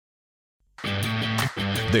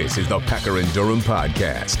This is the Packer and Durham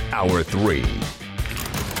Podcast, Hour 3.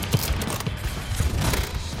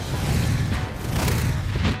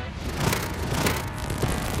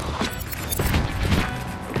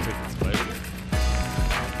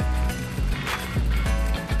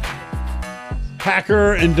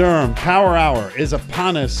 Packer and Durham Power Hour is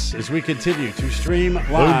upon us as we continue to stream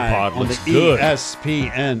live on the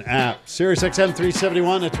ESPN app. SiriusXM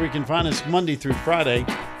 371, that's where you can find us Monday through Friday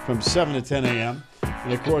from 7 to 10 a.m.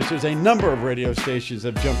 And, of course, there's a number of radio stations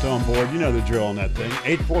that have jumped on board. You know the drill on that thing.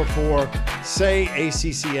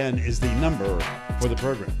 844-SAY-ACCN is the number for the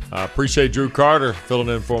program. I appreciate Drew Carter filling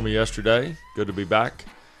in for me yesterday. Good to be back.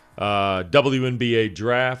 WNBA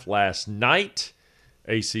draft last night.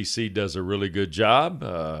 ACC does a really good job.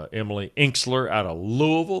 Emily Inksler out of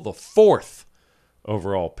Louisville, the fourth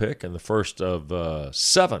overall pick and the first of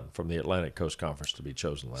 7 from the Atlantic Coast Conference to be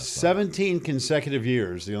chosen last night. 17 consecutive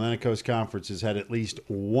years, the Atlantic Coast Conference has had at least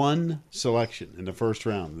one selection in the first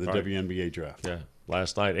round of the WNBA draft. Yeah,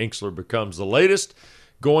 last night Inksler becomes the latest,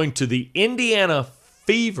 going to the Indiana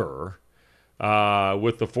Fever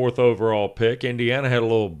with the 4th overall pick. Indiana had a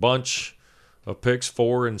little bunch of picks,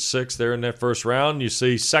 4 and 6 there in that first round. You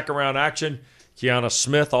see second round action. Kiana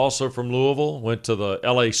Smith, also from Louisville, went to the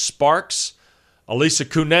LA Sparks. Elisa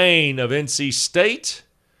Cunane of NC State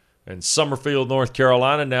and Summerfield, North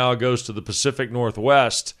Carolina, now goes to the Pacific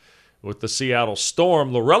Northwest with the Seattle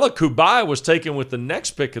Storm. Lorella Kubai was taken with the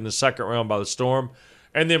next pick in the second round by the Storm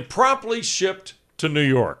and then promptly shipped to New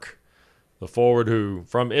York. The forward who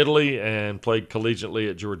from Italy and played collegiately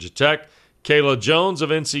at Georgia Tech. Kayla Jones of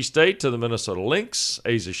NC State to the Minnesota Lynx.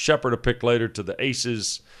 Asa Shepard, a pick later, to the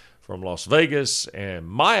Aces from Las Vegas. And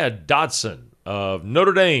Maya Dodson of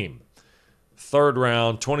Notre Dame, 3rd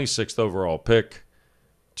round, 26th overall pick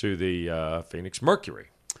to the Phoenix Mercury.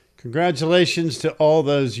 Congratulations to all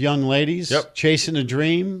those young ladies. Yep. Chasing a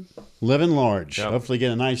dream, living large. Yep. Hopefully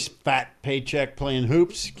get a nice fat paycheck playing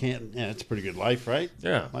hoops. It's a pretty good life, right?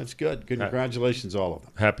 Yeah. Life's good. Good. Congratulations, all of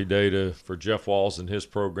them. Happy day for Jeff Walls and his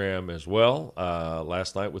program as well.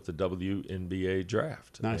 Last night with the WNBA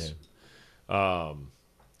draft. Nice. And,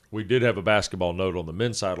 we did have a basketball note on the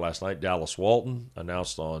men's side last night. Dallas Walton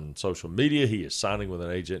announced on social media he is signing with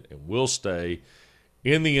an agent and will stay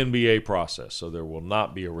in the NBA process. So there will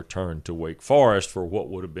not be a return to Wake Forest for what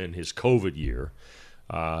would have been his COVID year.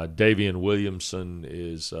 Davian Williamson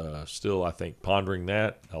is still, I think, pondering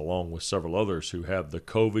that, along with several others who have the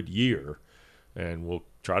COVID year. And we'll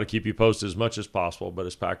try to keep you posted as much as possible. But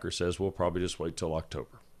as Packer says, we'll probably just wait till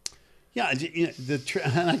October. Yeah,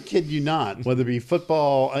 and I kid you not, whether it be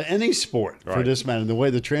football, any sport for this matter, the way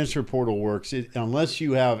the transfer portal works, unless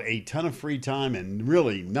you have a ton of free time and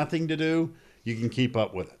really nothing to do, you can keep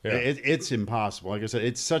up with it. Yeah. It's impossible. Like I said,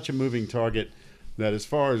 it's such a moving target that as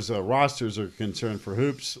far as rosters are concerned for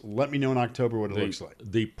hoops, let me know in October what it looks like.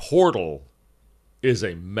 The portal is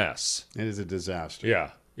a mess. It is a disaster. Yeah,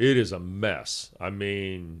 it is a mess. I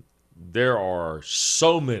mean, there are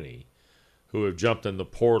so many who have jumped in the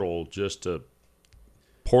portal just to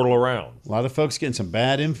portal around. A lot of folks getting some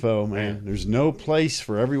bad info, man. There's no place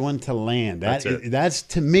for everyone to land. That's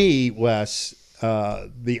to me, Wes,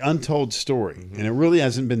 the untold story. Mm-hmm. And it really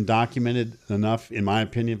hasn't been documented enough, in my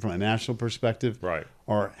opinion, from a national perspective. Right.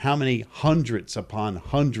 Or how many hundreds upon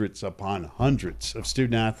hundreds upon hundreds of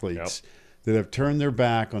student athletes that have turned their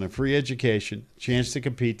back on a free education, chance to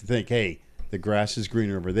compete, to think, hey, the grass is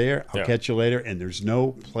greener over there. I'll catch you later. And there's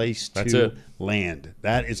no place to land.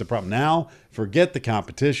 That is a problem. Now, forget the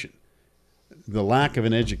competition. The lack of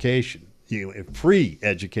an education, free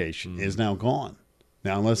education, is now gone.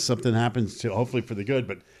 Now, unless something happens to, hopefully for the good,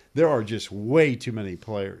 but there are just way too many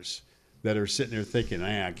players that are sitting there thinking,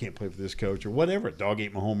 I can't play for this coach or whatever. Dog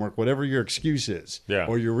ate my homework, whatever your excuse is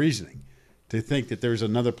or your reasoning. To think that there's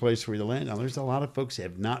another place for you to land. Now, there's a lot of folks that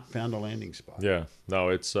have not found a landing spot. Yeah, no,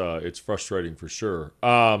 it's frustrating for sure.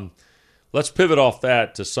 Let's pivot off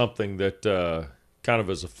that to something that kind of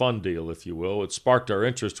is a fun deal, if you will. It sparked our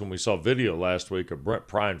interest when we saw video last week of Brent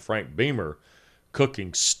Pry and Frank Beamer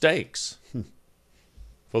cooking steaks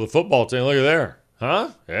for the football team. Look at there. Huh?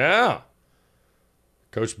 Yeah.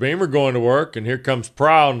 Coach Beamer going to work, and here comes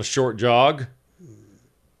Pry on the short jog.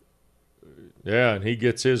 Yeah, and he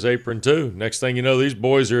gets his apron too. Next thing you know, these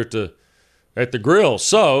boys are at the grill.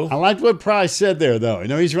 So I liked what Price said there, though.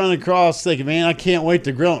 He's running across thinking, man, I can't wait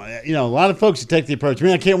to grill. A lot of folks take the approach,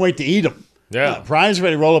 man, I can't wait to eat them. Yeah. Price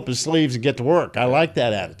ready to roll up his sleeves and get to work. I like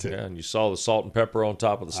that attitude. Yeah, and you saw the salt and pepper on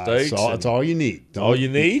top of the steaks. That's all you need. All you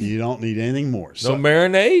need? You don't need anything more. No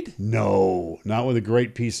marinade? No, not with a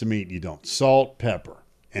great piece of meat. You don't. Salt, pepper,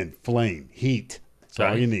 and flame, heat. That's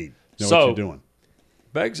all you need. Know what you're doing.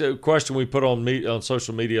 begs a question we put on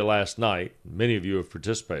social media last night. Many of you have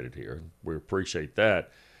participated here. We appreciate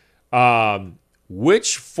that.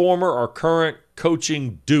 Which former or current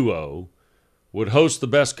coaching duo would host the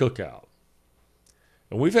best cookout?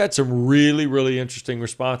 And we've had some really, really interesting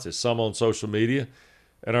responses, some on social media,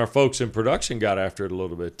 and our folks in production got after it a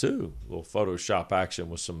little bit too. A little Photoshop action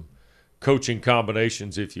with some coaching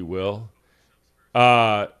combinations, if you will.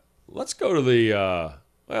 Let's go to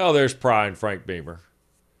there's Pry and Frank Beamer.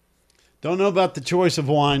 Don't know about the choice of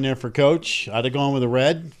wine there for Coach. I'd have gone with a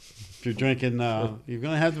red. If you're drinking, you're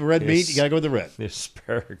going to have the red meat, you got to go with the red. The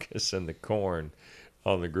asparagus and the corn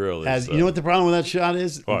on the grill. You know what the problem with that shot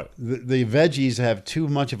is? What? The veggies have too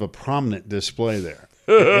much of a prominent display there.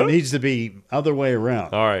 It needs to be other way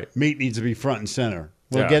around. All right. Meat needs to be front and center.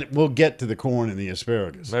 We'll get to the corn and the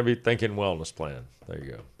asparagus. Maybe thinking wellness plan. There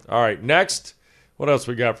you go. All right, next. What else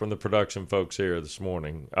we got from the production folks here this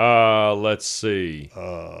morning? Let's see.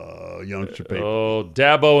 Youngster people. Oh,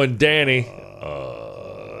 Dabo and Danny.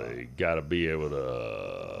 You got to be able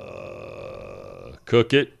to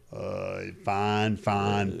cook it. Fine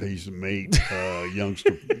piece of meat.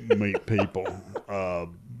 Youngster meat people.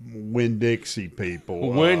 Winn-Dixie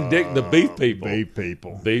people. The beef people. Beef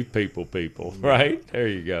people. Beef people. Right? There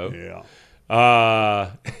you go. Yeah.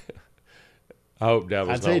 I hope Dabo's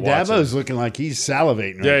I'd say not watching. Dabo's looking like he's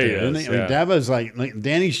salivating right Yeah, he there. is, I mean, Dabo's like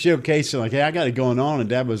Danny's showcasing like, hey, I got it going on. And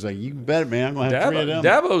Dabo's like, you bet, man. I'm going to have three of them.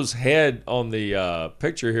 Dabo's head on the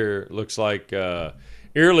picture here looks like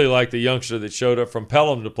eerily like the youngster that showed up from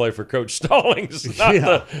Pelham to play for Coach Stallings,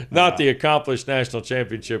 not the accomplished national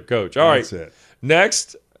championship coach. All right, That's it.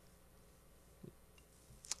 Next.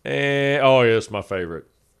 It's my favorite.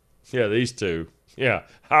 Yeah, these two. Yeah,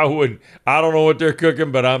 I don't know what they're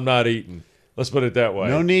cooking, but I'm not eating. Let's put it that way.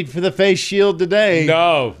 No need for the face shield today.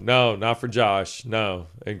 No, not for Josh. No.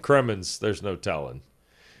 And Crimmins, there's no telling.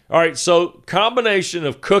 All right, so combination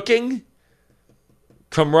of cooking,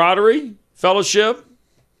 camaraderie, fellowship.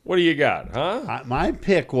 What do you got, huh? My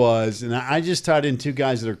pick was, and I just tied in two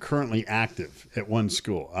guys that are currently active at one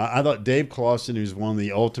school. I thought Dave Clawson, who's one of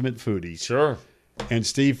the ultimate foodies, Sure. and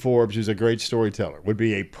Steve Forbes, who's a great storyteller, would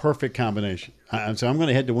be a perfect combination. So I'm going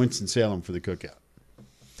to head to Winston-Salem for the cookout.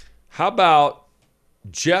 How about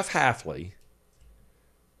Jeff Hafley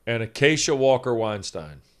and Acacia Walker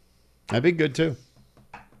Weinstein? That'd be good too.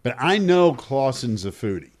 But I know Clawson's a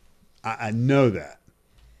foodie. I know that.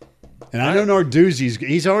 And I know Narduzzi's,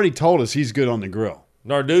 he's already told us he's good on the grill.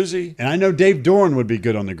 Narduzzi? And I know Dave Doran would be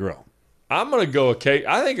good on the grill. I'm going to go Acacia.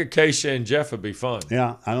 I think Acacia and Jeff would be fun.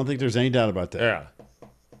 Yeah, I don't think there's any doubt about that. Yeah.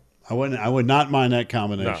 I would not mind that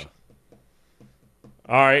combination. No.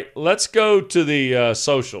 All right, let's go to the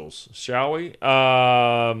socials, shall we?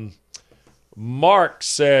 Mark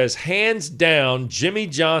says, hands down, Jimmy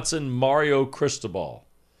Johnson, Mario Cristobal.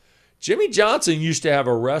 Jimmy Johnson used to have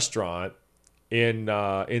a restaurant in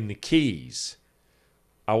the Keys.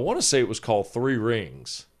 I want to say it was called Three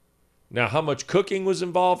Rings. Now, how much cooking was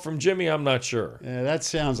involved from Jimmy, I'm not sure. Yeah, that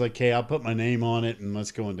sounds like, hey, I'll put my name on it and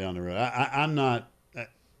let's go on down the road. I'm not.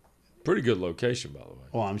 Pretty good location, by the way.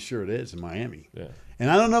 Well, I'm sure it is in Miami. Yeah. And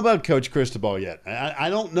I don't know about Coach Cristobal yet. I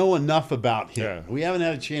don't know enough about him. Yeah. We haven't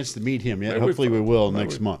had a chance to meet him yet. Maybe Hopefully we will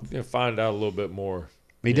next month. Find out a little bit more.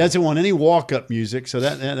 He doesn't want any walk-up music, so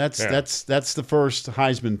that's the first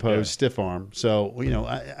Heisman pose, stiff arm. So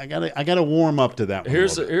I gotta warm up to that one.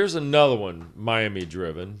 Here's another one, Miami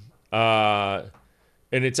driven, and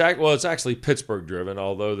it's actually Pittsburgh driven,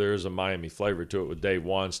 although there's a Miami flavor to it with Dave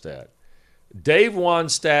Wannstedt. Dave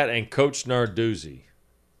Wannstedt and Coach Narduzzi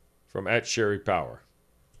from at Sherry Power.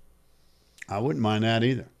 I wouldn't mind that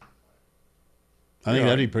either. I think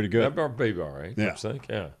that'd be pretty good. That'd be all right. Yeah. I think.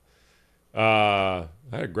 Yeah. I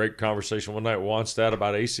had a great conversation one night with Wannstedt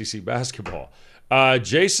about ACC basketball.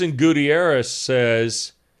 Jason Gutierrez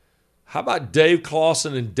says, how about Dave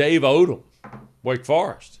Clawson and Dave Odom, Wake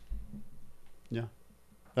Forest? Yeah.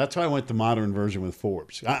 That's why I went the modern version with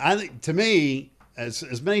Forbes. I think, to me,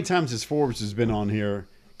 as many times as Forbes has been on here,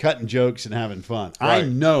 cutting jokes and having fun, Right. I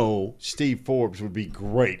know Steve Forbes would be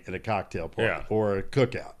great at a cocktail party or a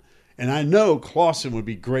cookout. And I know Clawson would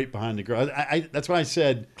be great behind the grill. That's why I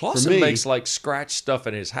said Clawson for me, makes like scratch stuff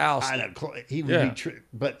in his house. I know he would be.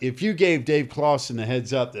 But if you gave Dave Clawson the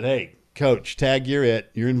heads up that, hey, Coach, tag you're it.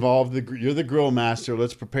 You're involved. You're the grill master.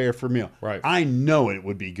 Let's prepare for a meal. Right. I know it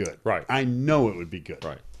would be good. Right. I know it would be good.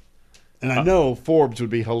 Right. And I know Forbes would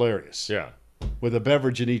be hilarious. Yeah. With a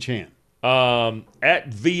beverage in each hand. At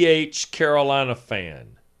VH Carolina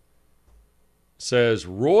fan says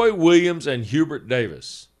Roy Williams and Hubert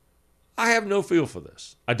Davis. I have no feel for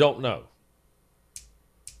this. I don't know.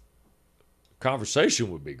 conversation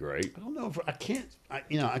would be great. I don't know if I can't.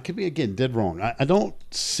 I could be again dead wrong. I don't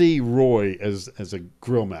see Roy as a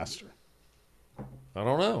grill master. I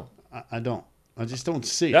don't know. I don't. I just don't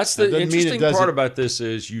see it. That's That the doesn't mean it interesting doesn't- part about this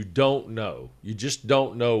is you don't know. You just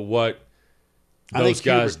don't know what I those think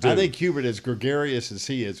guys Hubert, do. I think Hubert, as gregarious as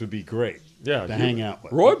he is, would be great. Yeah, to hang out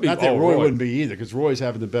with. Roy would be- Not that oh, Roy Roy. wouldn't be either, because Roy's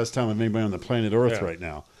having the best time of anybody on the planet Earth Yeah. right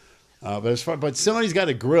now. But somebody's got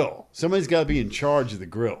to grill. Somebody's got to be in charge of the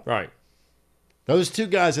grill. right. Those two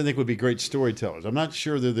guys, I think, would be great storytellers. I'm not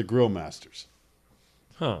sure they're the grill masters.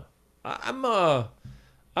 Huh.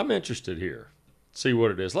 I'm interested here. See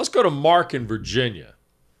what it is. Let's go to Mark in Virginia.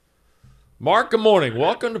 Mark, good morning.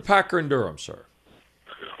 Welcome to Packer and Durham, sir.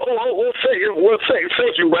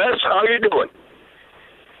 Thank you, Wes. How are you doing?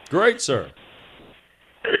 Great, sir.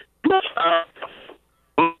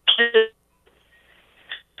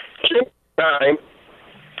 Time,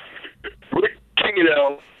 Rick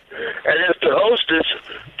Tino, and as the hostess,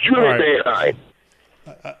 Julie All right.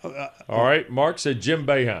 Behind. All right. Mark said Jim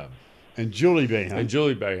Boeheim And Julie Boeheim. and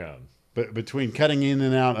Julie Boeheim. But between cutting in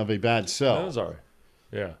and out of a bad That sell, was all right.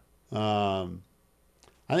 Yeah.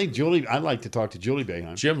 I think Julie. I'd like to talk to Julie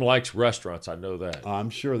Boeheim. Jim likes restaurants. I know that. I'm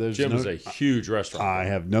sure there's Jim no. is a huge restaurant. I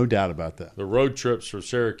have no doubt about that. The road trips from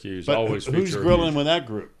Syracuse But always who's feature a grilling huge- with that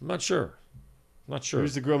group? I'm not sure. Not sure.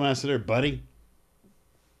 Who's the grill master there, Buddy?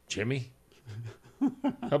 Jimmy?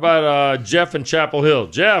 How about Jeff in Chapel Hill?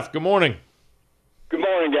 Jeff, good morning. Good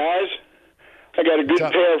morning, guys. I got a good What's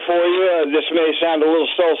up? pair for you. This may sound a little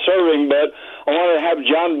self-serving, but I want to have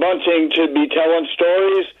John Bunting to be telling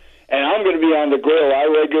stories, and I'm going to be on the grill. I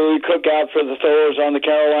regularly cook out for the throwers on the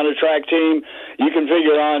Carolina track team. You can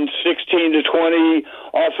figure on 16 to 20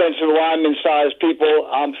 offensive lineman-sized people.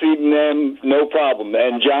 I'm feeding them, no problem.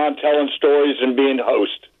 And John telling stories and being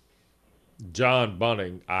host. John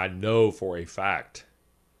Bunting, I know for a fact,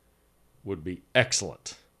 would be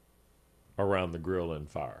excellent around the grill and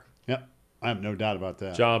fire. Yep, I have no doubt about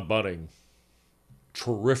that. John Bunting,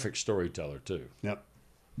 terrific storyteller, too. Yep,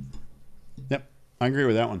 I agree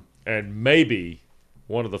with that one. And maybe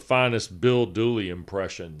one of the finest Bill Dooley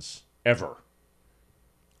impressions ever.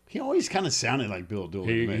 He always kind of sounded like Bill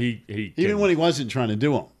Dooley to me. He Even can- when he wasn't trying to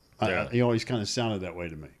do them. Yeah. He always kind of sounded that way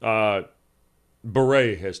to me.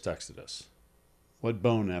 Beret has texted us. What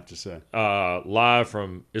Bone have to say? Live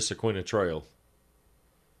from Issaquah Trail.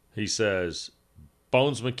 He says,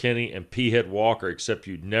 Bones McKinney and P-Head Walker, except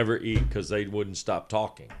you'd never eat because they wouldn't stop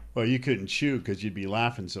talking. Well, you couldn't chew because you'd be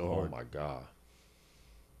laughing so Oh, hard. my God.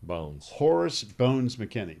 Bones. Horace Bones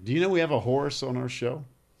McKinney. Do you know we have a Horace on our show?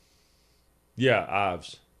 Yeah,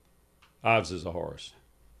 Ives. Ives is a horse.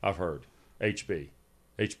 I've heard. HB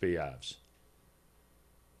Ives.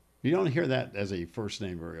 You don't hear that as a first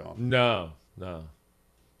name very often. No.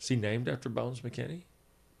 Is he named after Bones McKinney?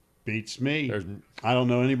 Beats me. There's, I don't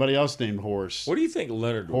know anybody else named Horace. what do you think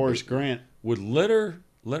Leonard would Horace be? Grant. Would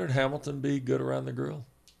Leonard Hamilton be good around the grill?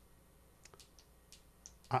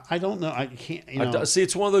 I don't know. I can't. See,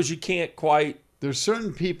 it's one of those you can't quite. There's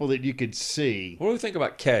certain people that you could see. What do we think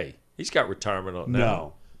about Kay? He's got retirement on now.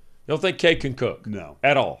 No, You don't think Kay can cook? no,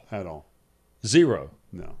 At all? at all. Zero.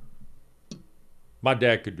 No, My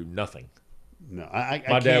dad could do nothing. no. My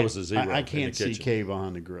dad can't- was a zero I in can't the see kitchen. Kay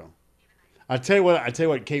behind the grill. I tell you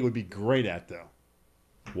what. Kay would be great at though.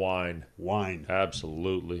 Wine. Wine.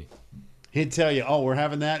 Absolutely. He'd tell you, "Oh, we're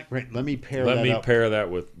having that. Great. Let me pair Let that me up." pair that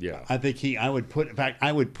with, yeah. I think I would put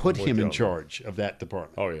him in go. charge of that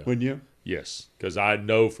department. Oh, yeah. Wouldn't you? Yes. Because I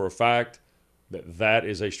know for a fact that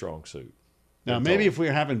is a strong suit. Now, That's maybe all. if we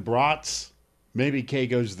were having brats, maybe Kay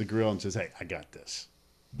goes to the grill and says, "Hey, I got this.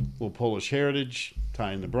 Little Polish heritage,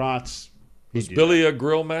 tie in the brats." Was Billy a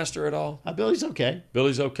grill master at all? Billy's okay.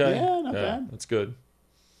 Billy's okay? Yeah, not bad. That's good.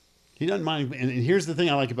 He doesn't mind. And here's the thing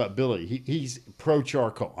I like about Billy. He's pro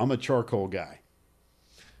charcoal. I'm a charcoal guy.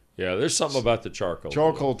 Yeah, there's something about the charcoal.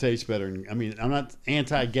 Charcoal tastes better. I'm not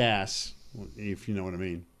anti-gas, if you know what I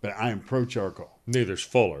mean, but I am pro charcoal. Neither's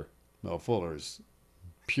Fuller. Well, Fuller is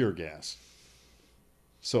pure gas.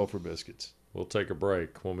 Sulfur biscuits. We'll take a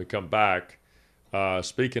break. When we come back,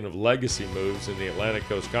 speaking of legacy moves in the Atlantic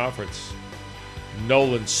Coast Conference,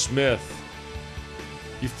 Nolan Smith.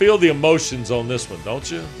 You feel the emotions on this one,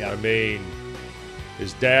 don't you? Yeah. I mean,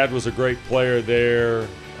 his dad was a great player there,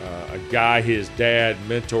 a guy his dad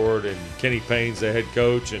mentored, and Kenny Payne's the head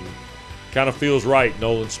coach, and kind of feels right.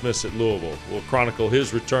 Nolan Smith's at Louisville. We'll chronicle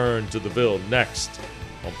his return to the Ville next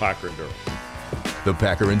on Packer and Durham. The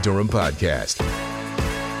Packer and Durham Podcast.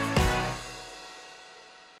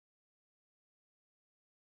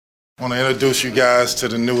 I want to introduce you guys to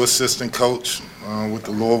the new assistant coach with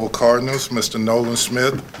the Louisville Cardinals, Mr. Nolan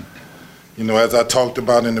Smith. as I talked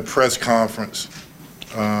about in the press conference,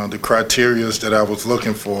 the criterias that I was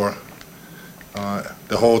looking for,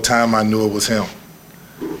 the whole time I knew it was him.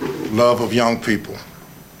 Love of young people,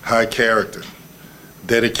 high character,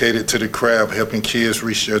 dedicated to the craft, helping kids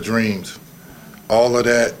reach their dreams. All of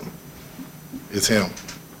that is him.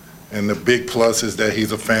 And the big plus is that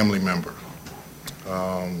he's a family member.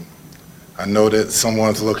 I know that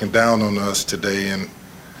someone's looking down on us today, and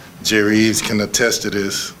Jerry Eaves can attest to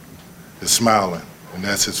this, is smiling, and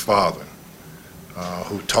that's his father,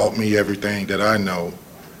 who taught me everything that I know.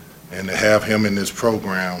 And to have him in this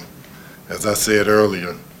program, as I said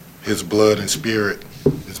earlier, his blood and spirit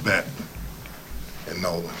is back in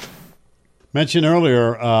Nolan. Mentioned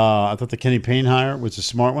earlier, I thought the Kenny Payne hire was a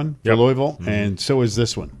smart one for Louisville, and so is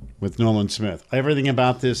this one with Nolan Smith. Everything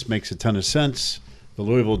about this makes a ton of sense. The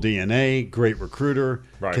Louisville DNA, great recruiter,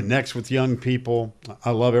 connects with young people.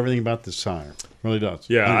 I love everything about this hire. Really does.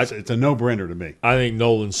 Yeah, it's a no-brainer to me. I think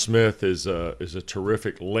Nolan Smith is a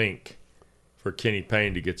terrific link for Kenny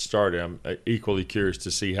Payne to get started. I'm equally curious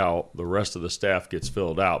to see how the rest of the staff gets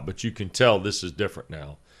filled out, but you can tell this is different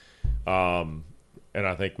now. And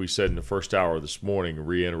I think we said in the first hour this morning,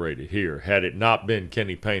 reiterated here, had it not been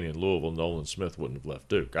Kenny Payne in Louisville, Nolan Smith wouldn't have left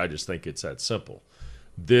Duke. I just think it's that simple.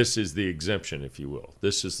 This is the exemption, if you will.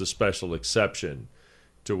 This is the special exception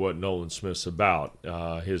to what Nolan Smith's about.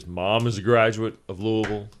 His mom is a graduate of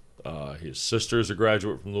Louisville. His sister is a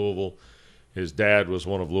graduate from Louisville. His dad was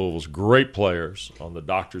one of Louisville's great players on the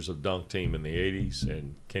Doctors of Dunk team in the 80s,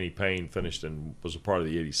 and Kenny Payne finished and was a part of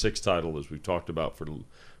the 86 title, as we talked about for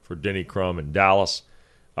Denny Crum in Dallas.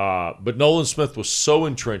 But Nolan Smith was so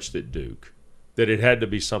entrenched at Duke that it had to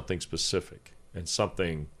be something specific and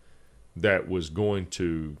something that was going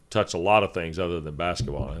to touch a lot of things other than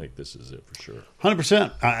basketball. I think this is it for sure.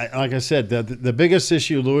 100%. Like I said, the biggest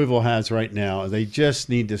issue Louisville has right now, they just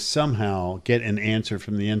need to somehow get an answer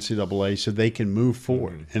from the NCAA so they can move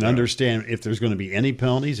forward and understand if there's going to be any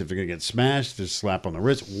penalties, if they're going to get smashed, just slap on the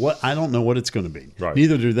wrist. I don't know what it's going to be. Right.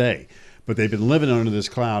 Neither do they. But they've been living under this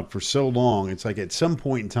cloud for so long. It's like at some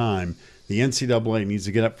point in time, the NCAA needs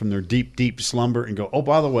to get up from their deep, deep slumber and go, oh,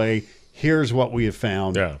 by the way, here's what we have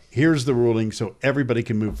found. Yeah. Here's the ruling so everybody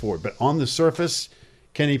can move forward. But on the surface,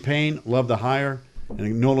 Kenny Payne, love the hire,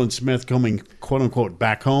 and Nolan Smith coming, quote-unquote,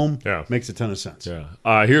 back home makes a ton of sense.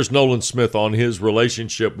 Yeah. Here's Nolan Smith on his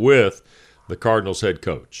relationship with the Cardinals head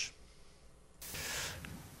coach.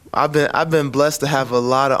 I've been blessed to have a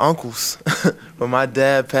lot of uncles. When my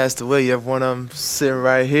dad passed away, you have one of them sitting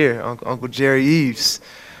right here, Uncle Jerry Eaves.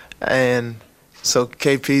 And so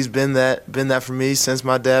KP's been that for me since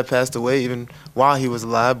my dad passed away, even while he was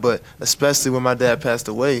alive, but especially when my dad passed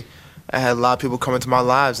away. I had a lot of people come into my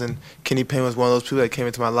lives, and Kenny Payne was one of those people that came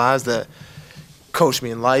into my lives that coached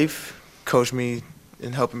me in life, coached me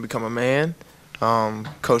in helping become a man,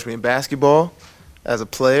 coached me in basketball as a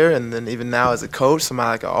player, and then even now as a coach, somebody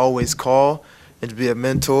I can always call and to be a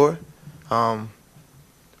mentor.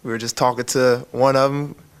 We were just talking to one of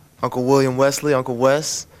them, Uncle William Wesley, Uncle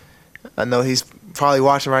Wes. I know he's probably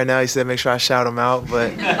watching right now. He said make sure I shout him out,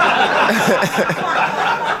 but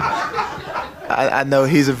I know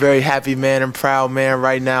he's a very happy man and proud man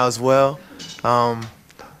right now as well.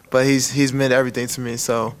 But he's meant everything to me.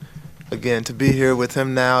 So, again, to be here with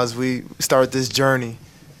him now as we start this journey,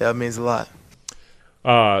 that means a lot.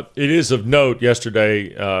 It is of note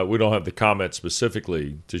yesterday, we don't have the comment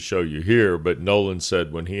specifically to show you here, but Nolan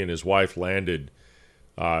said when he and his wife landed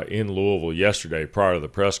in Louisville yesterday prior to the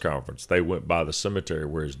press conference, they went by the cemetery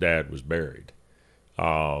where his dad was buried.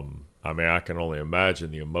 I mean, I can only imagine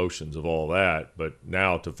the emotions of all that, but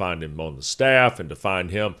now to find him on the staff and to find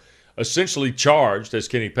him essentially charged, as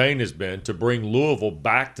Kenny Payne has been, to bring Louisville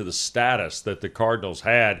back to the status that the Cardinals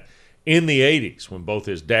had in the 80s when both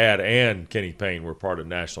his dad and Kenny Payne were part of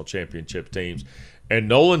national championship teams. And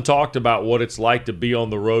Nolan talked about what it's like to be on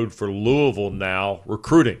the road for Louisville now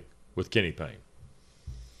recruiting with Kenny Payne.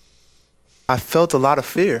 I felt a lot of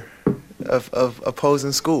fear of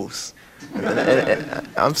opposing schools. And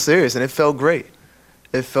I'm serious, and it felt great.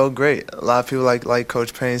 It felt great. A lot of people, like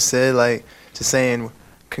Coach Payne said, like just saying,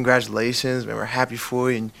 congratulations, man, we're happy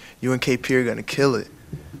for you, and you and KP are going to kill it.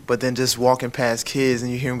 But then just walking past kids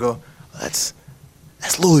and you hear them go, that's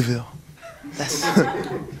Louisville. That's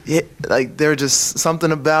yeah, like there was just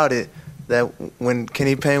something about it that when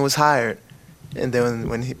Kenny Payne was hired, and then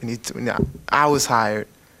when I was hired,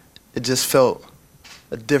 it just felt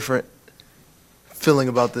a different feeling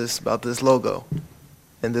about this logo.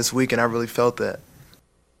 And this weekend, I really felt that.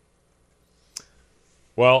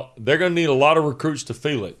 Well, they're going to need a lot of recruits to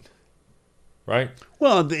feel it, right?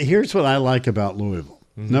 Well, here's what I like about Louisville.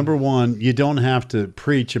 Number one, you don't have to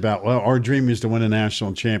preach about, well, our dream is to win a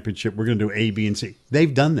national championship. We're going to do A, B, and C.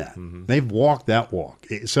 They've done that. They've walked that walk.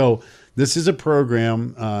 So this is a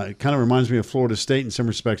program, it kind of reminds me of Florida State in some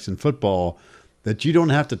respects in football, that you don't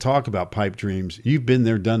have to talk about pipe dreams. You've been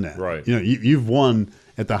there, done that. Right. You've won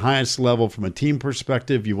at the highest level from a team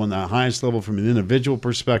perspective. You won the highest level from an individual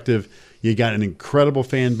perspective. You got an incredible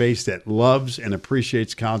fan base that loves and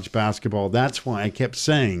appreciates college basketball. That's why I kept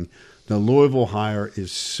saying the Louisville hire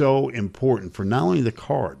is so important for not only the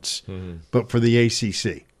Cards, but for the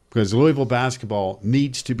ACC. Because Louisville basketball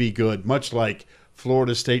needs to be good, much like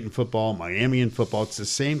Florida State in football, Miami in football. It's the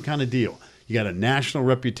same kind of deal. You got a national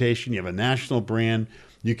reputation. You have a national brand.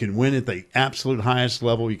 You can win at the absolute highest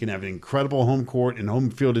level. You can have an incredible home court and home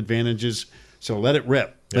field advantages. So let it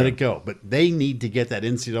rip. Let it go. But they need to get that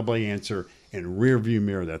NCAA answer and rear view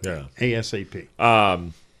mirror that thing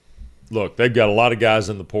ASAP. Look, they've got a lot of guys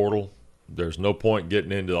in the portal. There's no point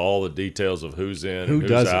getting into all the details of who's in and who's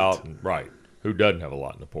doesn't. out. And, right. Who doesn't have a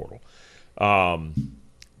lot in the portal.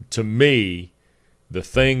 To me, the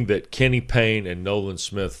thing that Kenny Payne and Nolan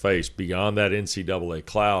Smith face beyond that NCAA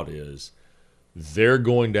cloud is they're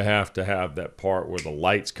going to have that part where the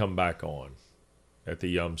lights come back on at the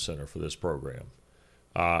Yum Center for this program.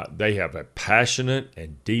 They have a passionate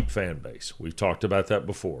and deep fan base. We've talked about that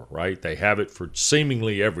before, right? They have it for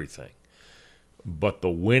seemingly everything. But the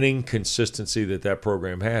winning consistency that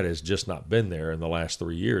program had has just not been there in the last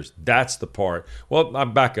 3 years. That's the part. Well,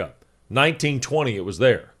 I'm back up. 1920, it was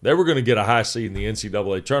there. They were going to get a high seed in the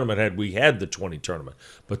NCAA tournament had we had the 20 tournament.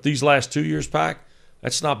 But these last 2 years, Pac,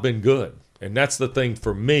 that's not been good. And that's the thing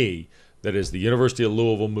for me that as the University of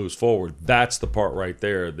Louisville moves forward, that's the part right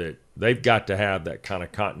there that they've got to have that kind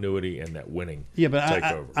of continuity and that winning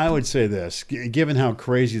takeover. I would say this, given how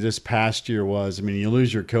crazy this past year was, I mean, you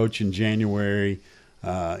lose your coach in January,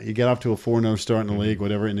 you get off to a 4-0 start in the league,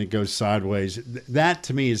 whatever, and it goes sideways. That,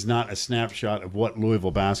 to me, is not a snapshot of what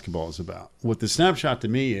Louisville basketball is about. What the snapshot to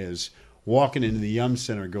me is walking into the Yum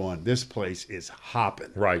Center going, this place is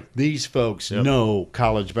hopping. Right. These folks know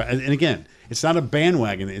college basketball. And again, it's not a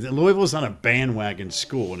bandwagon. Louisville is not a bandwagon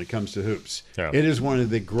school when it comes to hoops. Yeah. It is one of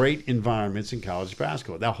the great environments in college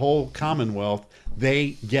basketball. The whole Commonwealth,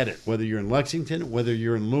 they get it. Whether you're in Lexington, whether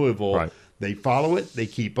you're in Louisville, they follow it. They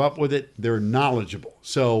keep up with it. They're knowledgeable.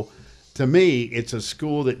 So to me, it's a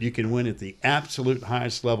school that you can win at the absolute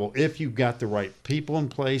highest level if you've got the right people in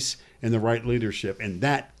place and the right leadership. And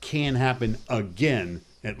that can happen again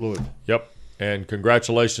at Louisville. Yep. And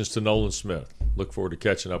congratulations to Nolan Smith. Look forward to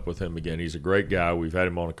catching up with him again. He's a great guy. We've had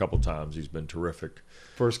him on a couple times. He's been terrific.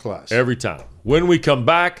 First class. Every time. When we come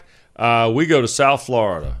back, we go to South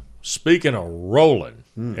Florida. Speaking of rolling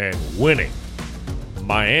and winning,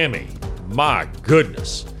 Miami, my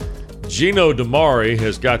goodness. Gino DiMare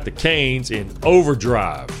has got the Canes in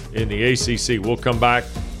overdrive in the ACC. We'll come back,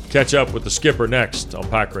 catch up with the skipper next on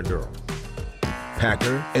Packer and Durham.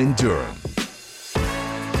 Packer and Durham.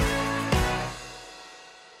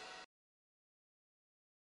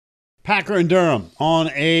 Packer and Durham on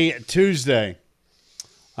a Tuesday.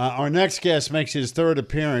 Our next guest makes his third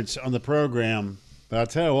appearance on the program, but I'll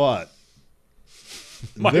tell you what.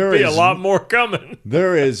 Might be a lot more coming.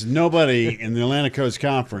 There is nobody in the Atlantic Coast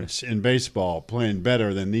Conference in baseball playing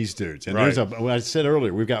better than these dudes. And there's I said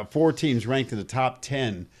earlier, we've got 4 teams ranked in the top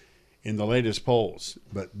 10 in the latest polls.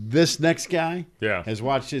 But this next guy has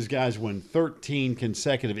watched his guys win 13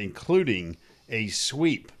 consecutive, including a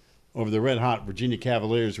sweep over the red-hot Virginia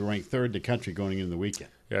Cavaliers, who ranked 3rd in the country going into the weekend.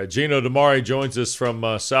 Yeah, Gino DiMare joins us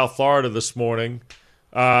from South Florida this morning.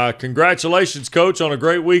 Congratulations, Coach, on a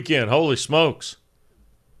great weekend. Holy smokes.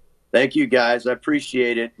 Thank you, guys. I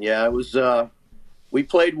appreciate it. Yeah, it was. We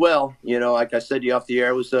played well. You know, like I said to you off the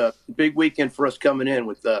air, it was a big weekend for us coming in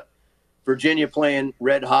with Virginia playing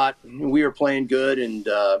red hot. We were playing good, and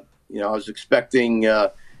I was expecting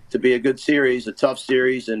to be a good series, a tough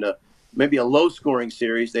series, and maybe a low-scoring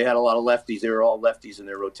series. They had a lot of lefties. They were all lefties in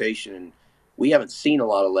their rotation, and we haven't seen a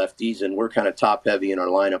lot of lefties, and we're kind of top-heavy in our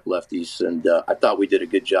lineup lefties. And I thought we did a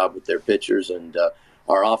good job with their pitchers, and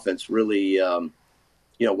our offense really.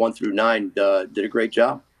 1 through 9 did a great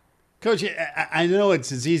job. Coach, I know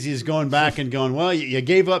it's as easy as going back and going, well, you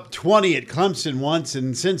gave up 20 at Clemson once,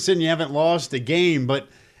 and since then you haven't lost a game. But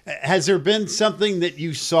has there been something that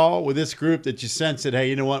you saw with this group that you sensed that,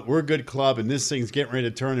 hey, you know what, we're a good club, and this thing's getting ready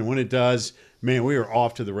to turn, and when it does, man, we are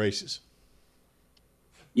off to the races?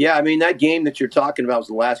 Yeah, I mean, that game that you're talking about was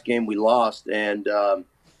the last game we lost, and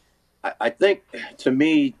I think, to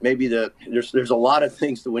me, maybe there's a lot of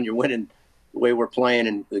things that when you're winning – the way we're playing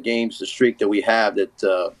and the games, the streak that we have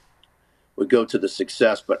that would go to the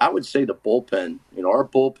success. But I would say the bullpen, our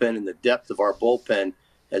bullpen and the depth of our bullpen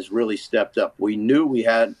has really stepped up. We knew we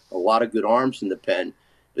had a lot of good arms in the pen,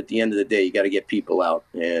 but at the end of the day, you got to get people out.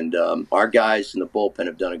 And our guys in the bullpen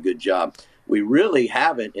have done a good job. We really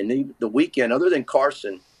haven't, in the weekend, other than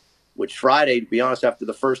Carson, which Friday, to be honest, after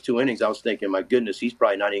the first 2 innings, I was thinking, my goodness, he's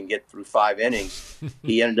probably not even getting through 5 innings.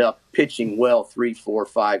 He ended up pitching well 3, 4,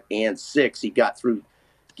 5, and 6. He got through,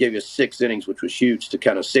 gave us 6 innings, which was huge to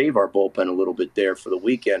kind of save our bullpen a little bit there for the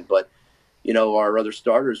weekend. But, our other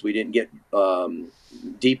starters, we didn't get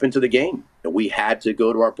deep into the game. We had to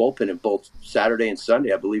go to our bullpen in both Saturday and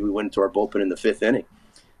Sunday. I believe we went into our bullpen in the 5th inning.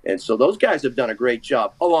 And so those guys have done a great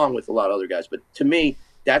job, along with a lot of other guys. But to me,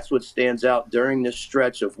 that's what stands out during this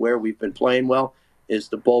stretch of where we've been playing well, is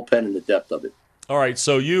the bullpen and the depth of it. All right,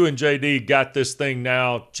 so you and JD got this thing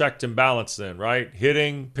now checked and balanced then, right?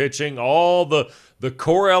 Hitting, pitching, all the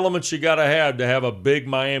core elements you got to have a big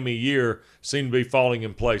Miami year seem to be falling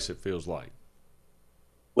in place, it feels like.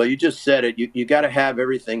 Well, you just said it. You got to have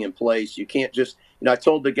everything in place. You can't just, I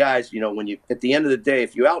told the guys, when you, at the end of the day,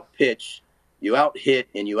 if you out-pitch, you out-hit,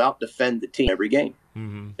 and you out-defend the team every game.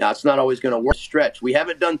 Mm-hmm. Now, it's not always going to work stretch. We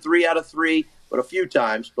haven't done 3 out of 3, but a few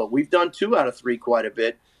times, but we've done 2 out of 3 quite a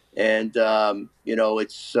bit. And,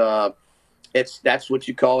 that's what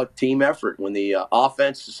you call a team effort. When the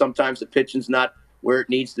offense, sometimes the pitching's not where it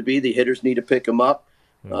needs to be, the hitters need to pick them up.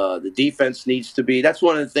 The defense needs to be. That's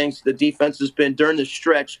one of the things the defense has been during the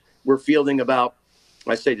stretch. We're fielding about,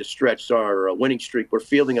 I say the stretch, our winning streak, we're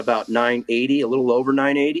fielding about 980, a little over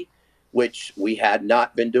 980, which we had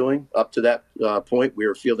not been doing up to that point. We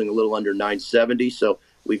were fielding a little under 970, so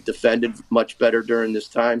we've defended much better during this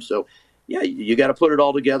time. So, yeah, you got to put it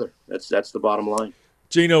all together. That's the bottom line.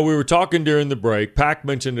 Gino, we were talking during the break. Pac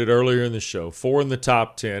mentioned it earlier in the show, 4 in the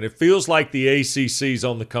top 10. It feels like the ACC's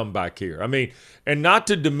on the comeback here. I mean, and not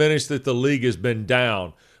to diminish that the league has been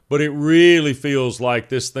down, but it really feels like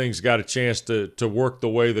this thing's got a chance to work the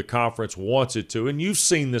way the conference wants it to. And you've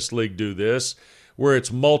seen this league do this, where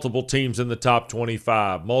it's multiple teams in the top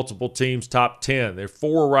 25, multiple teams top 10. They're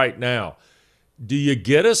 4 right now. Do you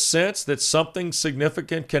get a sense that something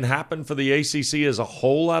significant can happen for the ACC as a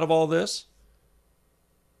whole out of all this?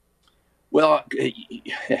 Well,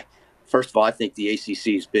 first of all, I think the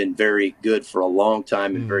ACC has been very good for a long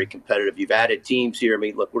time and very competitive. You've added teams here. I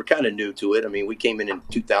mean, look, we're kind of new to it. I mean, we came in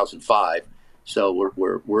 2005, so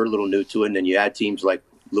we're a little new to it. And then you add teams like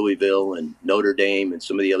Louisville and Notre Dame and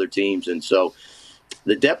some of the other teams. And so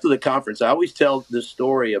the depth of the conference, I always tell this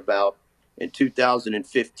story about in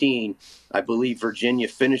 2015, I believe Virginia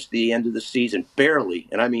finished the end of the season barely,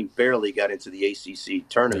 and I mean barely, got into the ACC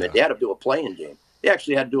tournament. They had to do a play-in game. They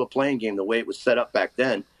actually had to do a playing game the way it was set up back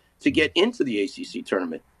then to get into the ACC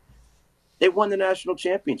tournament. They won the national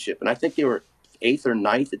championship, and I think they were 8th or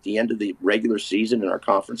 9th at the end of the regular season in our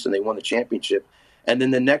conference, and they won the championship. And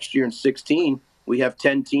then the next year in 16, we have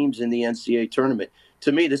 10 teams in the NCAA tournament.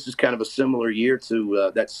 To me, this is kind of a similar year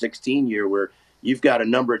to that 16 year where you've got a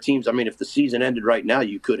number of teams. I mean, if the season ended right now,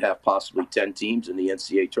 you could have possibly 10 teams in the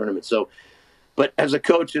NCAA tournament. So, but as a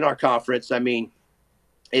coach in our conference, I mean,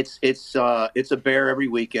 it's a bear every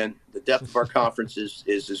weekend. The depth of our conference is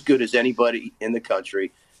as good as anybody in the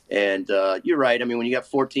country. And you're right. I mean, when you got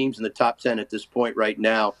 4 teams in the top 10 at this point right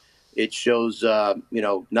now, it shows,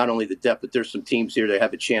 not only the depth, but there's some teams here that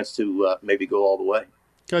have a chance to maybe go all the way.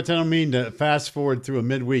 Coach, I don't mean to fast forward through a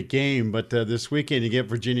midweek game, but this weekend you get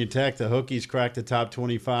Virginia Tech. The Hokies cracked the top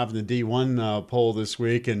 25 in the D1 poll this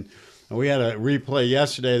week, and we had a replay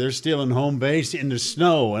yesterday. They're stealing home base in the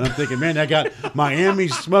snow, and I'm thinking, man, I got Miami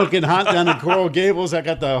smoking hot down in Coral Gables. I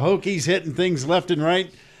got the Hokies hitting things left and right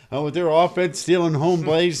with their offense, stealing home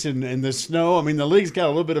base in the snow. I mean, the league's got a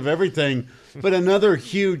little bit of everything, but another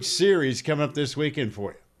huge series coming up this weekend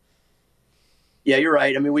for you. Yeah, you're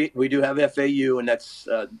right. I mean, we do have FAU, and that's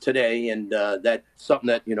today, and that's something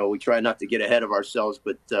that, we try not to get ahead of ourselves.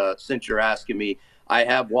 But since you're asking me, I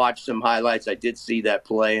have watched some highlights. I did see that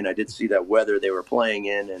play, and I did see that weather they were playing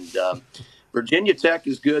in. And Virginia Tech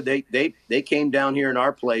is good. They came down here in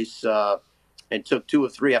our place and took 2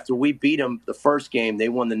 of 3. After we beat them the first game, they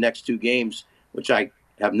won the next 2 games, which I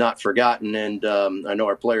have not forgotten, and I know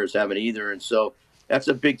our players haven't either. And so that's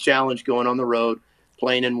a big challenge going on the road,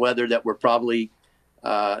 playing in weather that we're probably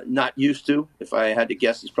not used to. If I had to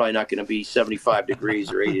guess, it's probably not going to be 75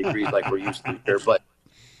 degrees or 80 degrees like we're used to here.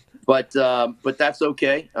 But that's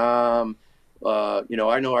okay. I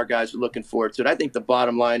know our guys are looking forward to it. I think the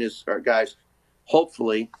bottom line is our guys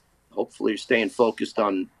hopefully are staying focused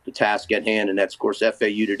on the task at hand, and that's, of course,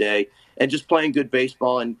 FAU today, and just playing good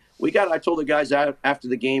baseball. And I told the guys after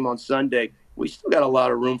the game on Sunday, we still got a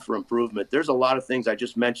lot of room for improvement. There's a lot of things I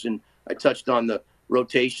just mentioned. I touched on the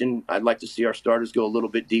rotation. I'd like to see our starters go a little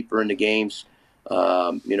bit deeper into games.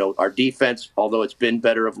 Our defense, although it's been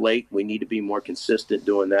better of late, we need to be more consistent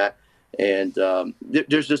doing that. And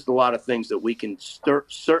there's just a lot of things that we can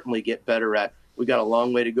certainly get better at. We got a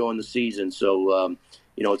long way to go in the season. So,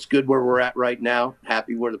 it's good where we're at right now.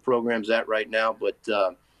 Happy where the program's at right now. But,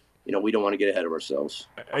 we don't want to get ahead of ourselves.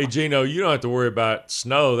 Hey, Gino, you don't have to worry about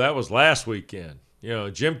snow. That was last weekend.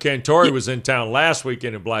 Jim Cantore was in town last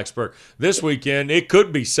weekend in Blacksburg. This weekend, it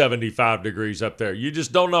could be 75 degrees up there. You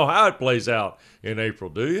just don't know how it plays out in April,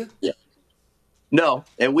 do you? Yeah. No,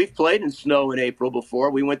 and we've played in snow in April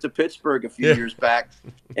before. We went to Pittsburgh a few years back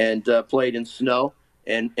and played in snow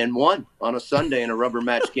and won on a Sunday in a rubber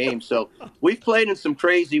match game. So we've played in some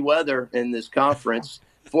crazy weather in this conference.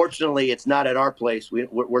 Fortunately, it's not at our place.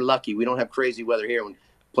 We're lucky. We don't have crazy weather here. We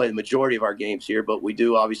play the majority of our games here, but we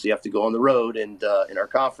do obviously have to go on the road and in our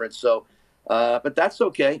conference. So, but that's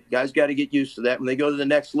okay. Guys got to get used to that. When they go to the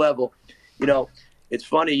next level, it's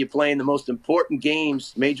funny, you play in the most important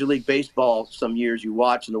games, Major League Baseball, some years you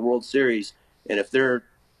watch in the World Series, and if they're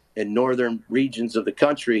in northern regions of the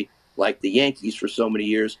country, like the Yankees for so many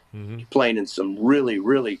years, you're playing in some really,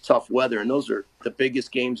 really tough weather, and those are the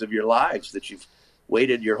biggest games of your lives that you've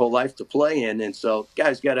waited your whole life to play in. And so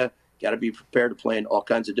guys got to be prepared to play in all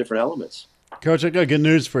kinds of different elements. Coach, I got good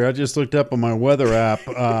news for you. I just looked up on my weather app.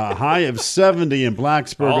 High of 70 in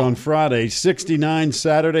Blacksburg on Friday, 69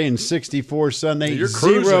 Saturday, and 64 Sunday. You're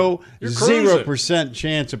cruising. 0%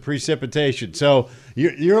 chance of precipitation. So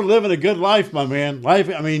you're living a good life, my man.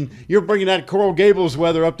 You're bringing that Coral Gables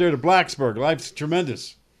weather up there to Blacksburg. Life's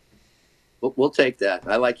tremendous. We'll take that.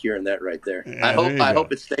 I like hearing that right there. Yeah, I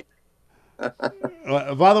hope it stays.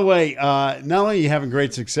 By the way, not only are you having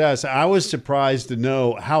great success, I was surprised to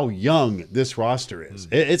know how young this roster is.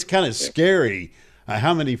 It's kind of scary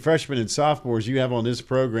how many freshmen and sophomores you have on this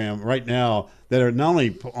program right now that are not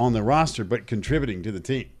only on the roster but contributing to the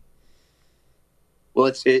team.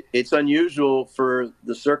 Well, it's unusual for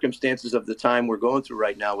the circumstances of the time we're going through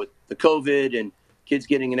right now with the COVID and kids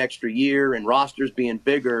getting an extra year and rosters being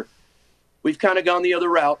bigger. We've kind of gone the other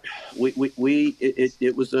route.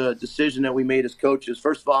 It was a decision that we made as coaches.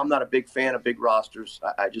 First of all, I'm not a big fan of big rosters.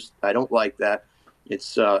 I don't like that.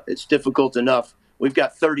 It's difficult enough. We've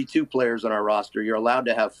got 32 players on our roster. You're allowed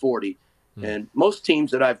to have 40, and most teams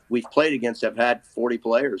that we've played against have had 40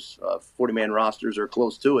 players, 40-man rosters or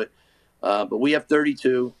close to it. But we have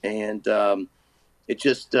 32, and it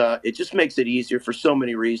just makes it easier for so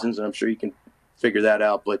many reasons, and I'm sure you can figure that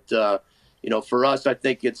out. But for us, I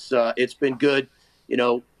think it's been good.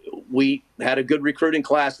 We had a good recruiting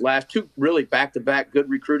class last two, really back-to-back good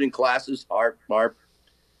recruiting classes. Our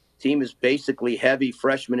team is basically heavy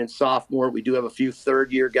freshman and sophomore. We do have a few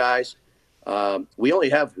third-year guys. We only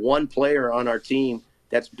have one player on our team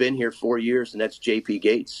that's been here 4 years, and that's J.P.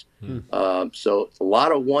 Gates. So a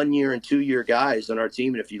lot of 1 year and 2 year guys on our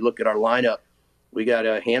team. And if you look at our lineup, we got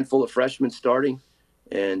a handful of freshmen starting.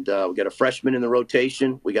 And we got a freshman in the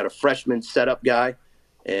rotation. We got a freshman setup guy.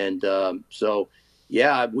 And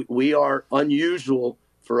we are unusual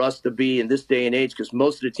for us to be in this day and age because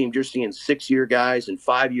most of the teams you're seeing 6 year guys and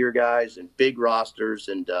 5 year guys and big rosters.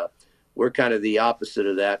 And we're kind of the opposite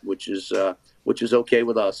of that, which is okay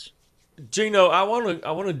with us. Gino, I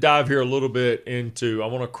want to dive here a little bit into. I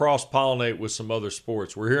want to cross-pollinate with some other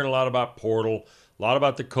sports. We're hearing a lot about portal, a lot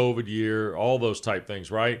about the COVID year, all those type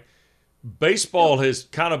things, right? Baseball has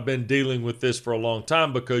kind of been dealing with this for a long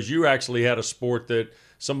time because you actually had a sport that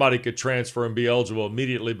somebody could transfer and be eligible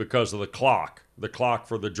immediately because of the clock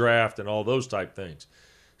for the draft and all those type things.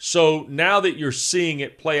 So now that you're seeing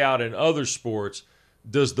it play out in other sports,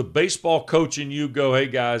 does the baseball coach in you go, hey,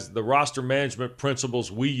 guys, the roster management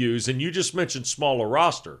principles we use, and you just mentioned smaller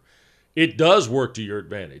roster, it does work to your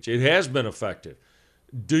advantage. It has been effective.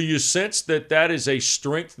 Do you sense that is a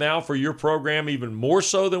strength now for your program even more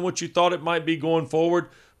so than what you thought it might be going forward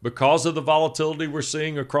because of the volatility we're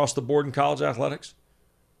seeing across the board in college athletics?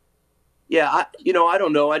 Yeah, I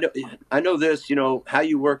don't know. I know this, how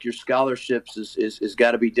you work your scholarships is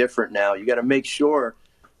got to be different now. You got to make sure,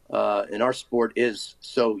 and our sport is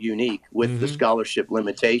so unique with the scholarship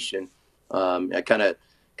limitation. I kind of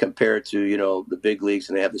compare it to, the big leagues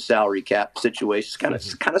and they have the salary cap situation.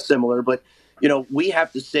 It's kind of similar, but we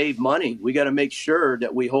have to save money. We got to make sure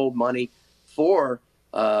that we hold money for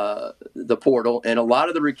the portal. And a lot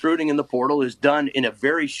of the recruiting in the portal is done in a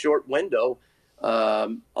very short window. A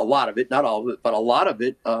lot of it, not all of it, but a lot of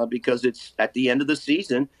it, because it's at the end of the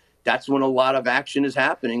season. That's when a lot of action is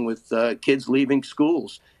happening with kids leaving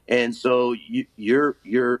schools. And so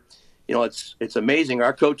it's amazing.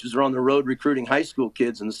 Our coaches are on the road recruiting high school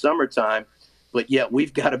kids in the summertime. But yet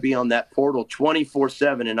we've got to be on that portal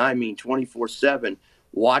 24/7, and I mean 24/7,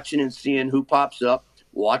 watching and seeing who pops up,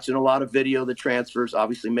 watching a lot of video of the transfers,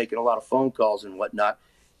 obviously making a lot of phone calls and whatnot.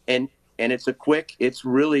 And it's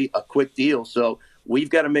really a quick deal. So we've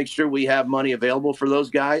got to make sure we have money available for those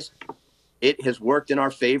guys. It has worked in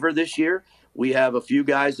our favor this year. We have a few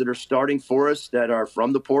guys that are starting for us that are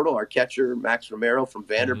from the portal. Our catcher, Max Romero from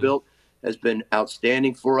Vanderbilt, has been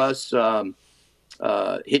outstanding for us.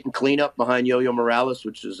 Hitting cleanup behind Yo-Yo Morales,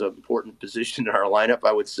 which is an important position in our lineup,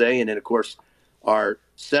 I would say. And then, of course, our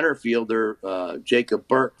center fielder, Jacob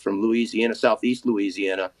Burke from Louisiana, Southeast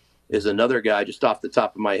Louisiana, is another guy just off the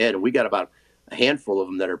top of my head. And we got about a handful of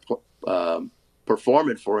them that are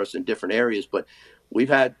performing for us in different areas. But we've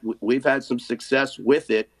had some success with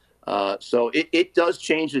it. So it does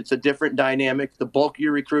change. It's a different dynamic. The bulk of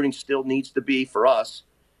your recruiting still needs to be, for us,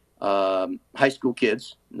 high school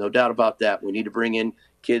kids. No doubt about that. We need to bring in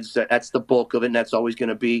kids. That's the bulk of it, and that's always going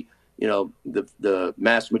to be, the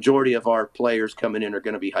mass majority of our players coming in are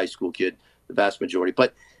going to be high school kid, the vast majority.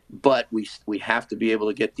 But we have to be able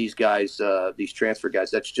to get these guys, these transfer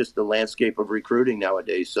guys. That's just the landscape of recruiting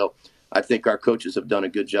nowadays. So I think our coaches have done a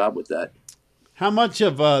good job with that. How much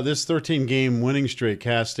of this 13-game winning streak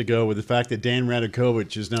has to go with the fact that Dan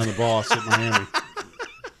Radakovich is now the boss at Miami?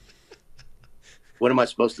 What am I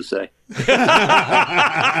supposed to say?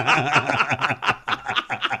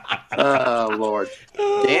 Oh, Lord.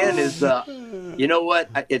 Dan is, you know what?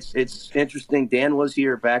 It's interesting. Dan was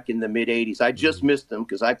here back in the mid-'80s. I just missed him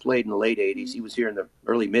because I played in the late 80s. He was here in the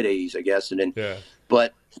early mid-'80s, I guess.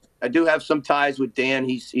 But I do have some ties with Dan.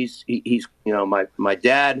 He's my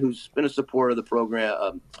dad, who's been a supporter of the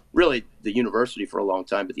program, really the university for a long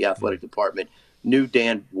time, but the athletic department, knew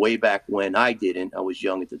Dan way back when I didn't. I was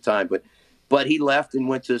young at the time. But he left and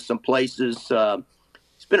went to some places.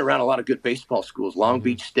 He's been around a lot of good baseball schools. Long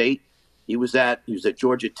Beach State. He was at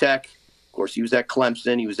Georgia Tech. Of course, he was at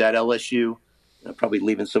Clemson. He was at LSU. I'm probably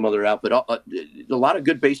leaving some other out, but a lot of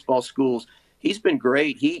good baseball schools. He's been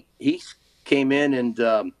great. He came in and,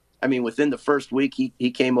 within the first week,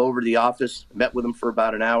 he came over to the office, met with him for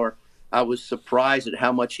about an hour. I was surprised at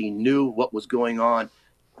how much he knew what was going on.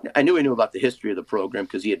 I knew he knew about the history of the program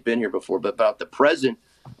because he had been here before, but about the present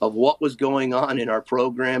of what was going on in our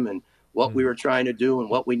program and what we were trying to do and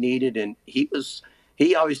what we needed. And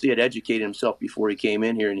he obviously had educated himself before he came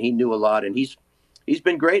in here, and he knew a lot. And he's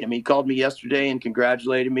been great. He called me yesterday and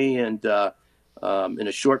congratulated me. And in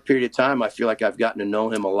a short period of time, I feel like I've gotten to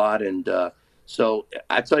know him a lot. And so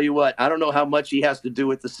I tell you what, I don't know how much he has to do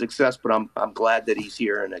with the success, but I'm glad that he's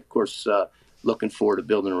here. And of course, looking forward to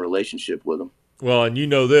building a relationship with him. Well, and you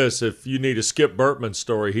know this, if you need a Skip Bertman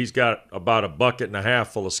story, he's got about a bucket and a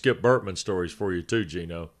half full of Skip Bertman stories for you too,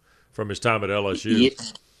 Gino, from his time at LSU.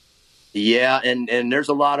 Yeah, and there's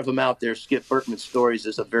a lot of them out there. Skip Bertman stories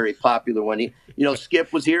is a very popular one.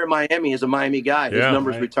 Skip was here in Miami as a Miami guy. His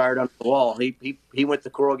numbers retired on the wall. He went to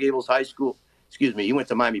Coral Gables High School. Excuse me, he went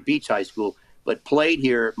to Miami Beach High School, but played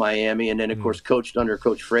here at Miami, and then, of course, coached under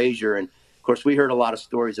Coach Frazier. And, of course, we heard a lot of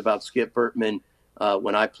stories about Skip Bertman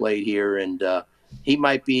when I played here, and he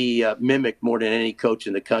might be mimicked more than any coach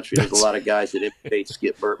in the country. There's a lot of guys that imitate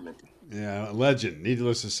Skip Bertman. Yeah, a legend,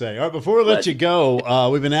 needless to say. All right, before we let you go,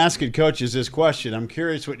 we've been asking coaches this question. I'm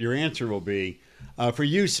curious what your answer will be. For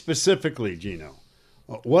you specifically, Gino,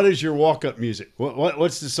 what is your walk-up music?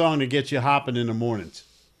 What's the song to get you hopping in the mornings?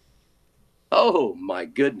 Oh, my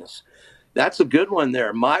goodness. That's a good one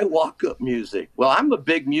there. My walk-up music. Well, I'm a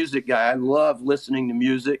big music guy. I love listening to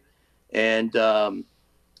music. And,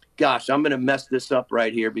 gosh, I'm going to mess this up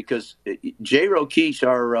right here because Jay Rokeesh,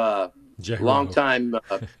 our longtime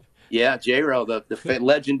J-Ro, the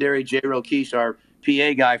legendary Jay Rokeesh, our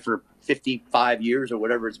PA guy for 55 years or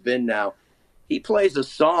whatever it's been now. He plays a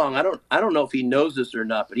song. I don't know if he knows this or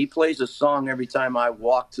not, but he plays a song every time I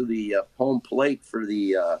walk to the home plate for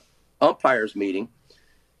the umpires meeting.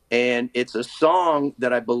 And it's a song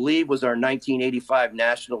that I believe was our 1985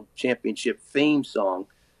 National Championship theme song.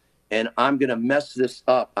 And I'm going to mess this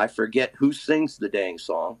up. I forget who sings the dang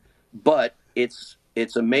song, but it's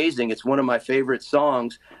amazing. It's one of my favorite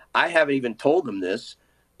songs. I haven't even told him this,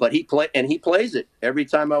 but he plays it every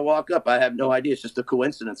time I walk up. I have no idea. It's just a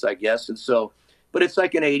coincidence, I guess. And so, but it's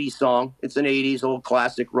like an 80s song. It's an 80s old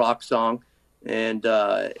classic rock song. And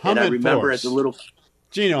I remember as a little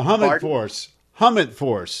Gino, hum it for us. Hum it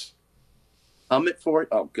for us. Hum it for it?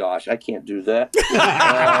 Oh gosh, I can't do that.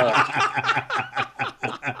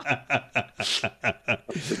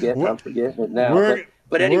 I'm forgetting it now.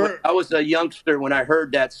 But anyway, I was a youngster when I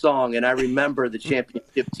heard that song, and I remember the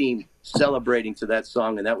championship team celebrating to that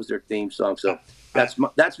song, and that was their theme song. So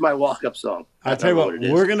that's my walk-up song. I'll tell you what,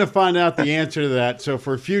 we're going to find out the answer to that. So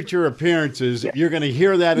for future appearances, you're going to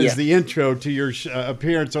hear that as the intro to your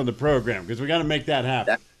appearance on the program, because we got to make that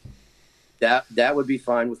happen. That would be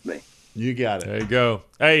fine with me. You got it. There you go.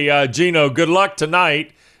 Hey, Gino, good luck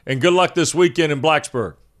tonight, and good luck this weekend in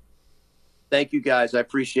Blacksburg. Thank you, guys. I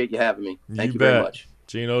appreciate you having me. Thank you bet. very much.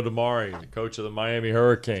 Gino DeMari, the coach of the Miami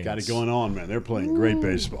Hurricanes. Got it going on, man. They're playing great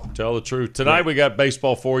baseball. Tell the truth. Tonight we got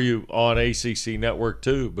baseball for you on ACC Network,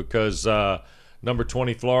 too, because number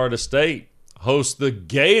 20 Florida State hosts the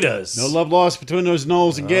Gators. No love lost between those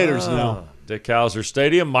Noles and Gators now. Dick Hauser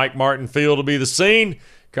Stadium. Mike Martin Field will be the scene.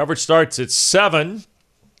 Coverage starts at 7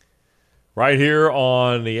 right here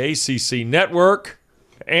on the ACC Network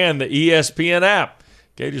and the ESPN app.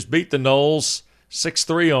 Gators beat the Noles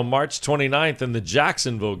 6-3 on March 29th in the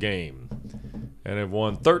Jacksonville game and have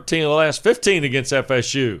won 13 of the last 15 against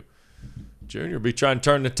FSU. Junior will be trying to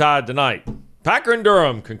turn the tide tonight. Packer and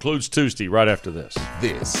Durham concludes Tuesday right after this.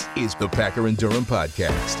 This is the Packer and Durham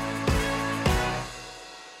Podcast.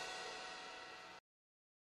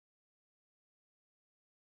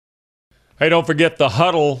 Hey, don't forget the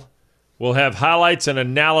Huddle will have highlights and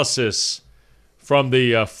analysis from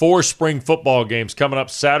the 4 spring football games coming up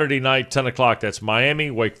Saturday night, 10 o'clock. That's Miami,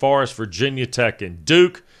 Wake Forest, Virginia Tech, and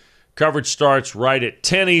Duke. Coverage starts right at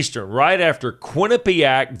 10 Eastern, right after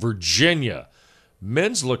Quinnipiac, Virginia.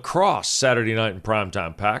 Men's lacrosse Saturday night in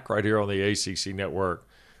primetime, Pack, right here on the ACC Network,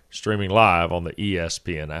 streaming live on the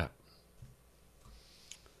ESPN app.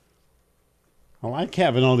 I like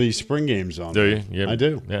having all these spring games on. Do you? Yeah, I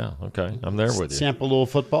do. Yeah, okay. I'm there with you. Sample a little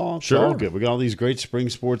football. It's Sure. all good. We got all these great spring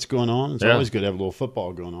sports going on. It's always good to have a little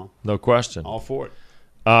football going on. No question. All for it.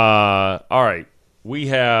 All right. We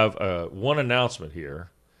have one announcement here.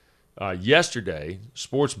 Yesterday,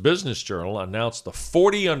 Sports Business Journal announced the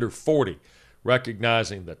 40 under 40,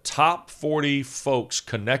 recognizing the top 40 folks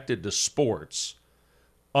connected to sports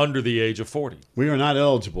under the age of 40. We are not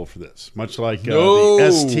eligible for this, much like No.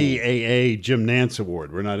 the STAA Jim Nance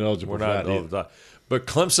Award. We're not eligible We're for not that either. eligible. But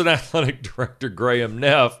Clemson Athletic Director Graham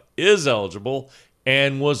Neff is eligible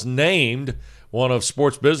and was named one of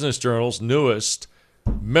Sports Business Journal's newest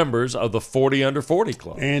members of the 40 under 40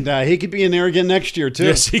 club. And he could be in there again next year, too.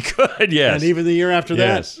 Yes, he could, yes. And even the year after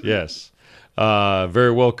Yes, yes.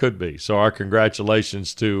 Very well could be. So our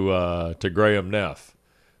congratulations to Graham Neff,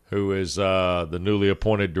 who is the newly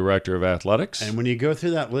appointed director of athletics. that. And when you go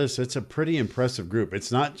through that list, it's a pretty impressive group.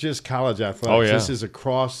 It's not just college athletics. Oh, yeah. This is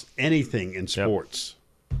across anything in sports.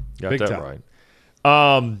 Got Big that time.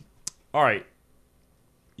 right. All right.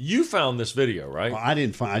 You found this video, right? Well, I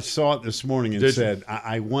didn't find. I saw it this morning and Did you? said,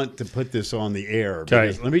 I want to put this on the air. Okay.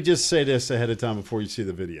 Because let me just say this ahead of time before you see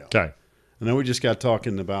the video. Okay. I know we just got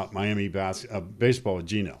talking about Miami baseball with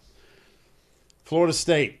Gino. Florida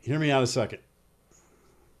State. Hear me out a second.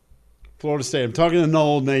 Florida State. I'm talking to the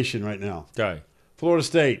Noel Nation right now. Okay. Florida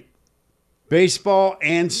State. Baseball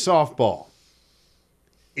and softball.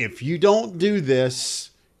 If you don't do this,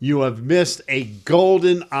 you have missed a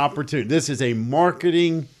golden opportunity. This is a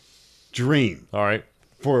marketing dream All right.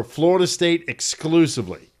 for Florida State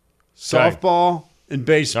exclusively. Softball and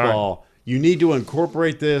baseball. All You need to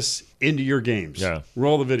incorporate this into your games. Yeah.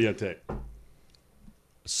 Roll the videotape.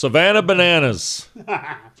 Savannah Bananas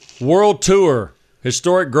World Tour,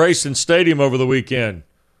 historic Grayson Stadium over the weekend.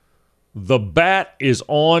 The bat is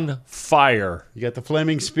on fire. You got the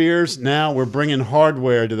Flaming Spears. Now we're bringing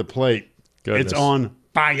hardware to the plate. Goodness. It's on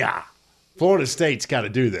fire. Florida State's got to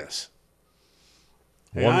do this.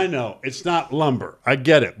 Hey, I know. It's not lumber. I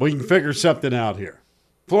get it. We can figure something out here.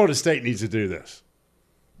 Florida State needs to do this.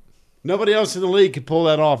 Nobody else in the league can pull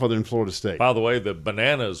that off other than Florida State. By the way, the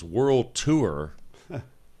Bananas World Tour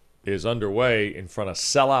is underway in front of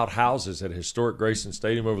sellout houses at historic Grayson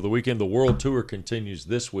Stadium over the weekend. The World Tour continues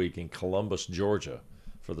this week in Columbus, Georgia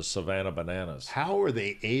for the Savannah Bananas. How are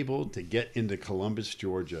they able to get into Columbus,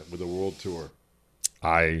 Georgia with a World Tour?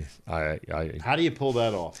 I How do you pull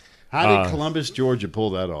that off? How did Columbus, Georgia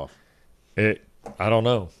pull that off? I don't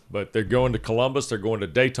know, but they're going to Columbus. They're going to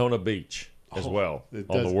Daytona Beach as well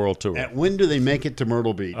on the World Tour. When do they make it to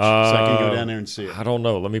Myrtle Beach so I can go down there and see it? I don't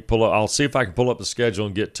know. Let me pull up. I'll see if I can pull up the schedule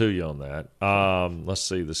and get to you on that. Let's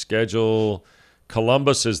see. The schedule.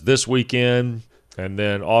 Columbus is this weekend, and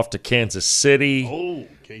then off to Kansas City. Oh,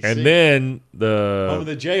 KC. And then Home of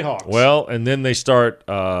the Jayhawks. Well, and then they start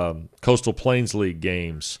Coastal Plains League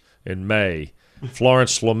games in May.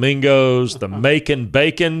 Florence Flamingos, the Macon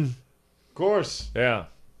Bacon. Of course. Yeah.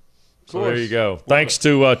 So there you go. Thanks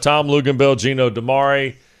to Tom Luganbill, Gino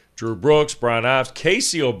DeMari, Drew Brooks, Brian Ives,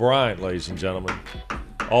 Casey O'Brien, ladies and gentlemen.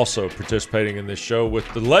 also participating in this show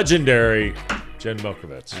with the legendary Jen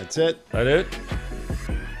Milkovich. That's it. That it?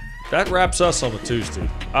 That wraps us on the Tuesday.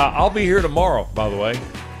 I'll be here tomorrow, by the way.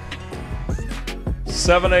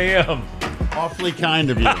 7 a.m. Awfully kind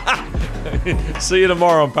of you. See you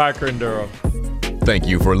tomorrow on Packer and Durham. Thank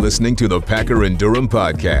you for listening to the Packer and Durham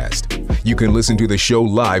podcast. You can listen to the show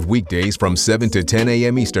live weekdays from 7 to 10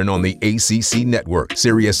 a.m. Eastern on the ACC Network,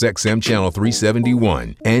 SiriusXM Channel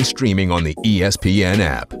 371, and streaming on the ESPN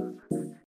app.